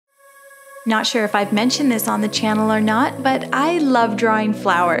Not sure if I've mentioned this on the channel or not, but I love drawing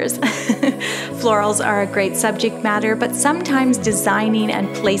flowers. Florals are a great subject matter, but sometimes designing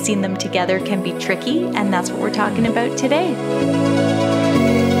and placing them together can be tricky, and that's what we're talking about today.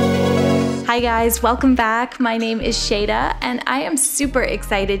 Hi guys, welcome back. My name is Shada and I am super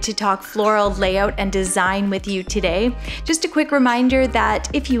excited to talk floral layout and design with you today. Just a quick reminder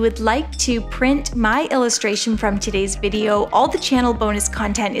that if you would like to print my illustration from today's video, all the channel bonus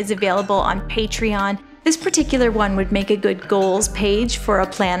content is available on Patreon. This particular one would make a good goals page for a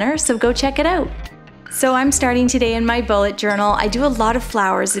planner, so go check it out. So I'm starting today in my bullet journal. I do a lot of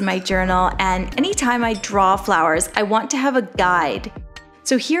flowers in my journal, and anytime I draw flowers, I want to have a guide.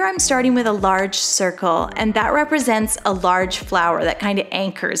 So here I'm starting with a large circle, and that represents a large flower that kind of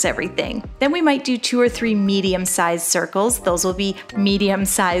anchors everything. Then we might do 2 or 3 medium-sized circles. Those will be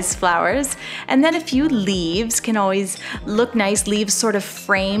medium-sized flowers. And then a few leaves can always look nice. Leaves sort of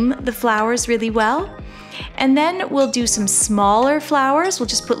frame the flowers really well. And then we'll do some smaller flowers. We'll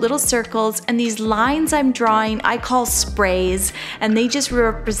just put little circles, and these lines I'm drawing I call sprays, and they just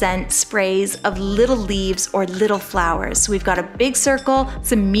represent sprays of little leaves or little flowers. So we've got a big circle,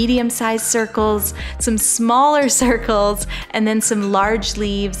 some medium-sized circles, some smaller circles, and then some large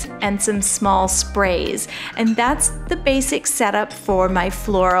leaves and some small sprays. And that's the basic setup for my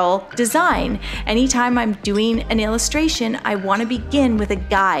floral design. Anytime I'm doing an illustration, I want to begin with a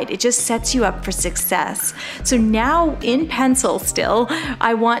guide. It just sets you up for success. So now in pencil still,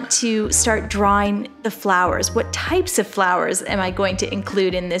 I want to start drawing the flowers. What types of flowers am I going to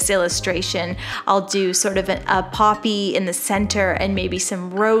include in this illustration? I'll do sort of a poppy in the center and maybe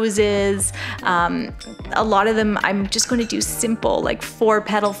some roses. A lot of them I'm just going to do simple, like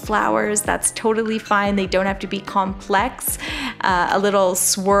 4-petal flowers. That's totally fine. They don't have to be complex. A little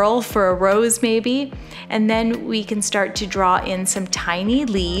swirl for a rose maybe. And then we can start to draw in some tiny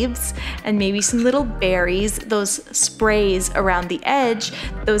leaves and maybe some little berries. Those sprays around the edge,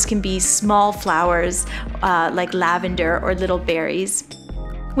 those can be small flowers like lavender or little berries.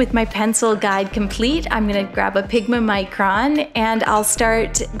 With my pencil guide complete, I'm going to grab a Pigma Micron and I'll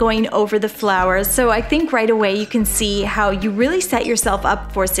start going over the flowers. So I think right away you can see how you really set yourself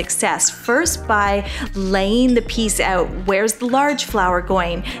up for success. First by laying the piece out. Where's the large flower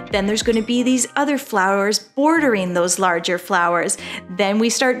going? Then there's going to be these other flowers bordering those larger flowers. Then we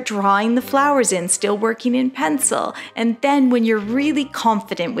start drawing the flowers in, still working in pencil. And then when you're really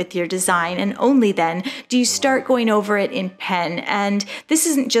confident with your design, and only then, do you start going over it in pen. And this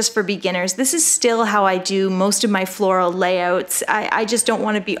isn't just for beginners. This is still how I do most of my floral layouts. I just don't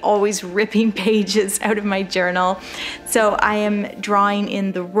want to be always ripping pages out of my journal. So I am drawing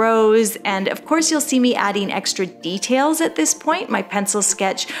in the rose, and of course you'll see me adding extra details at this point. My pencil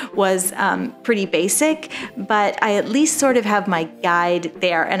sketch was pretty basic, but I at least sort of have my guide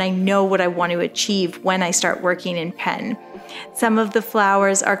there, and I know what I want to achieve when I start working in pen. Some of the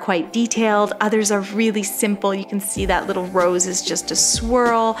flowers are quite detailed, others are really simple. You can see that little rose is just a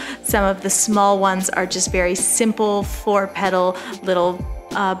swirl. Some of the small ones are just very simple 4-petal little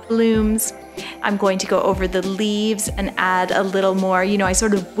blooms. I'm going to go over the leaves and add a little more, I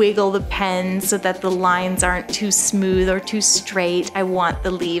sort of wiggle the pen so that the lines aren't too smooth or too straight. I want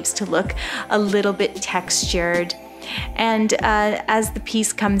the leaves to look a little bit textured. And as the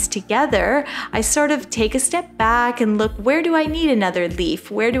piece comes together, I sort of take a step back and look, where do I need another leaf?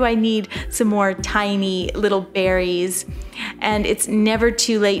 Where do I need some more tiny little berries? And it's never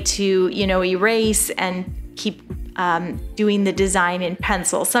too late to, erase and keep doing the design in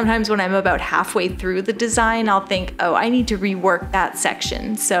pencil. Sometimes when I'm about halfway through the design, I'll think, oh, I need to rework that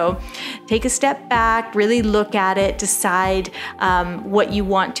section. So take a step back, really look at it, decide what you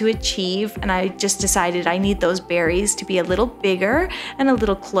want to achieve. And I just decided I need those berries to be a little bigger and a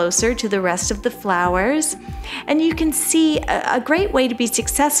little closer to the rest of the flowers. And you can see a great way to be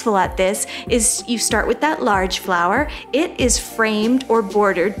successful at this is you start with that large flower. It is framed or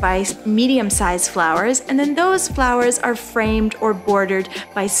bordered by medium-sized flowers, and then those flowers are framed or bordered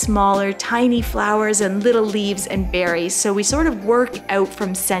by smaller, tiny flowers and little leaves and berries. So we sort of work out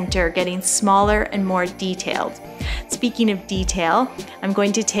from center, getting smaller and more detailed. Speaking of detail, I'm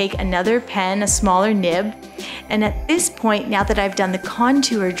going to take another pen, a smaller nib, and at this point, now that I've done the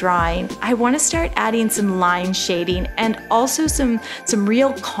contour drawing, I want to start adding some line shading and also some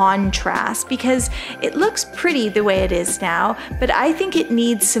real contrast, because it looks pretty the way it is now, but I think it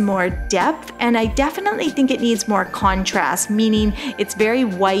needs some more depth, and I definitely think it needs more contrast, meaning it's very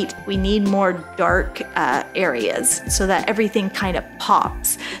white. We need more dark areas so that everything kind of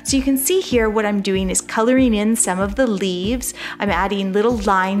pops. So you can see here what I'm doing is coloring in some of the leaves. I'm adding little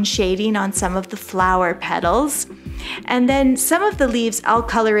line shading on some of the flower petals. And then some of the leaves I'll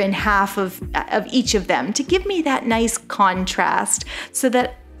color in half of each of them to give me that nice contrast, so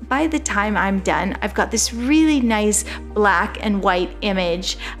that by the time I'm done, I've got this really nice black and white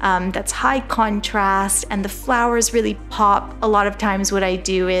image that's high contrast, and the flowers really pop. A lot of times what I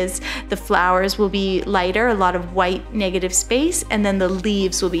do is the flowers will be lighter, a lot of white negative space, and then the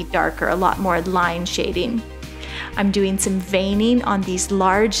leaves will be darker, a lot more line shading. I'm doing some veining on these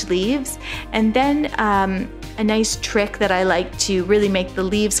large leaves, and then a nice trick that I like to really make the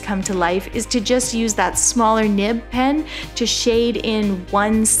leaves come to life is to just use that smaller nib pen to shade in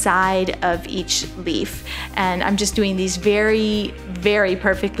one side of each leaf. And I'm just doing these very, very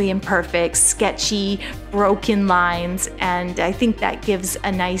perfectly imperfect, sketchy, broken lines, and I think that gives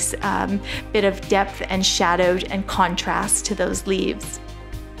a nice bit of depth and shadow and contrast to those leaves.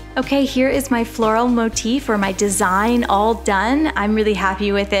 Okay, here is my floral motif, or my design, all done. I'm really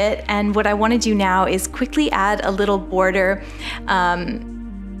happy with it, and what I want to do now is quickly add a little border.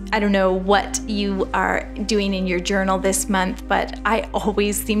 I don't know what you are doing in your journal this month, but I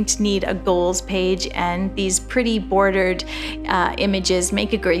always seem to need a goals page, and these pretty bordered images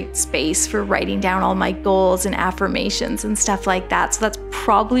make a great space for writing down all my goals and affirmations and stuff like that. So that's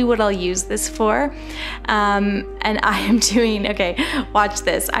probably what I'll use this for. And I am doing, okay, watch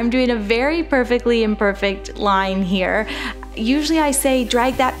this. I'm doing a very perfectly imperfect line here. Usually I say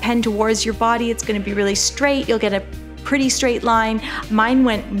drag that pen towards your body. It's going to be really straight. You'll get a pretty straight line. Mine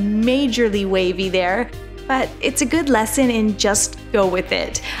went majorly wavy there, but it's a good lesson in just go with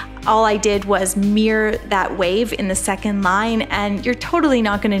it. All I did was mirror that wave in the second line, and you're totally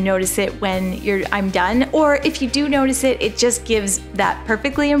not going to notice it when I'm done. Or if you do notice it, it just gives that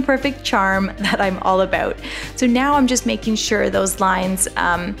perfectly imperfect charm that I'm all about. So now I'm just making sure those lines,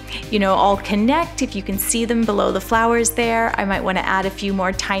 all connect. If you can see them below the flowers there, I might want to add a few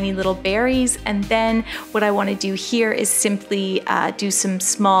more tiny little berries. And then what I want to do here is simply do some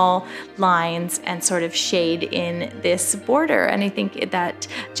small lines and sort of shade in this border. And I think that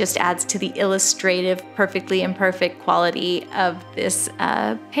just adds to the illustrative, perfectly imperfect quality of this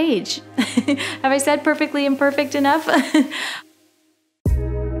page. Have I said perfectly imperfect enough?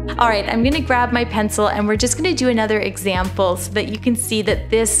 All right, I'm gonna grab my pencil and we're just gonna do another example so that you can see that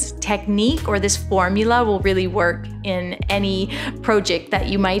this technique or this formula will really work in any project that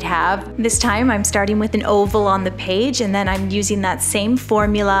you might have. This time I'm starting with an oval on the page, and then I'm using that same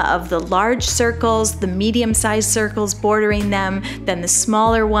formula of the large circles, the medium-sized circles bordering them, then the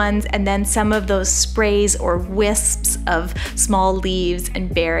smaller ones, and then some of those sprays or wisps of small leaves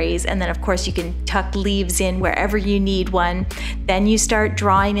and berries. And then of course you can tuck leaves in wherever you need one. Then you start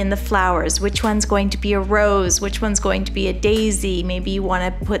drawing in the flowers. Which one's going to be a rose? Which one's going to be a daisy? Maybe you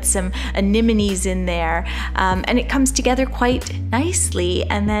want to put some anemones in there. And it comes together quite nicely.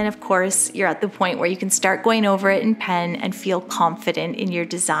 And then of course you're at the point where you can start going over it in pen and feel confident in your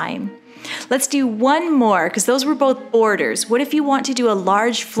design. Let's do one more, because those were both borders. What if you want to do a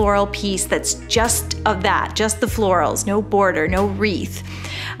large floral piece that's just of that, just the florals, no border, no wreath?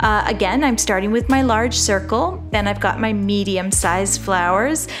 Again, I'm starting with my large circle, then I've got my medium-sized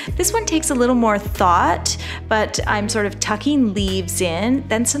flowers. This one takes a little more thought, but I'm sort of tucking leaves in,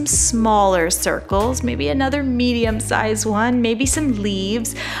 then some smaller circles, maybe another medium-sized one, maybe some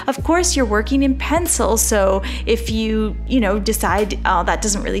leaves. Of course, you're working in pencil, so if you decide, oh, that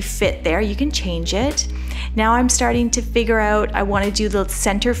doesn't really fit there, you can change it. Now I'm starting to figure out, I want to do the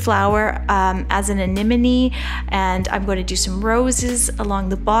center flower as an anemone, and I'm going to do some roses along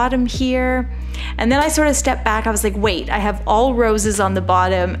the bottom here. And then I sort of stepped back. I was like, wait, I have all roses on the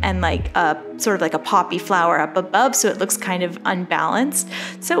bottom and like sort of like a poppy flower up above, so it looks kind of unbalanced.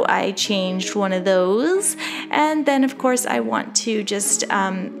 So I changed one of those. And then of course I want to just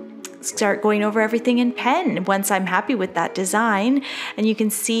start going over everything in pen once I'm happy with that design. And you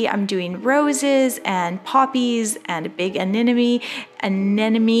can see I'm doing roses and poppies and a big anemone.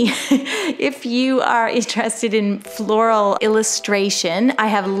 If you are interested in floral illustration, I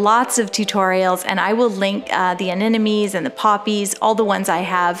have lots of tutorials, and I will link the anemones and the poppies, all the ones I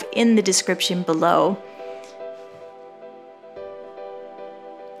have, in the description below.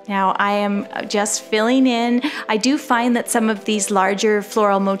 Now I am just filling in. I do find that some of these larger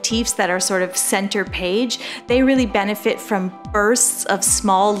floral motifs that are sort of center page, they really benefit from bursts of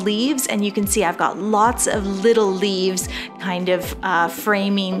small leaves, and you can see I've got lots of little leaves kind of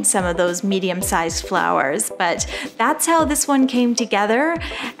framing some of those medium-sized flowers. But that's how this one came together.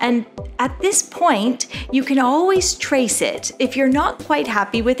 And at this point, you can always trace it. If you're not quite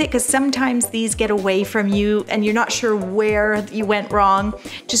happy with it, because sometimes these get away from you and you're not sure where you went wrong,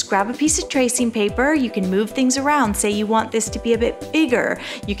 just just grab a piece of tracing paper. You can move things around. Say you want this to be a bit bigger.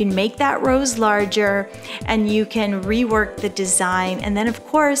 You can make that rose larger and you can rework the design. And then of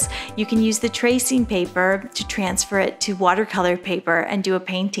course, you can use the tracing paper to transfer it to watercolor paper and do a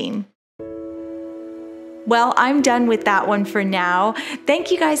painting. Well, I'm done with that one for now.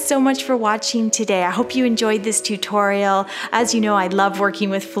 Thank you guys so much for watching today. I hope you enjoyed this tutorial. As you know, I love working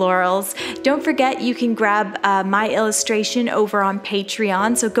with florals. Don't forget you can grab my illustration over on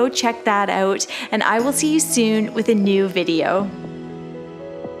Patreon, so go check that out, and I will see you soon with a new video.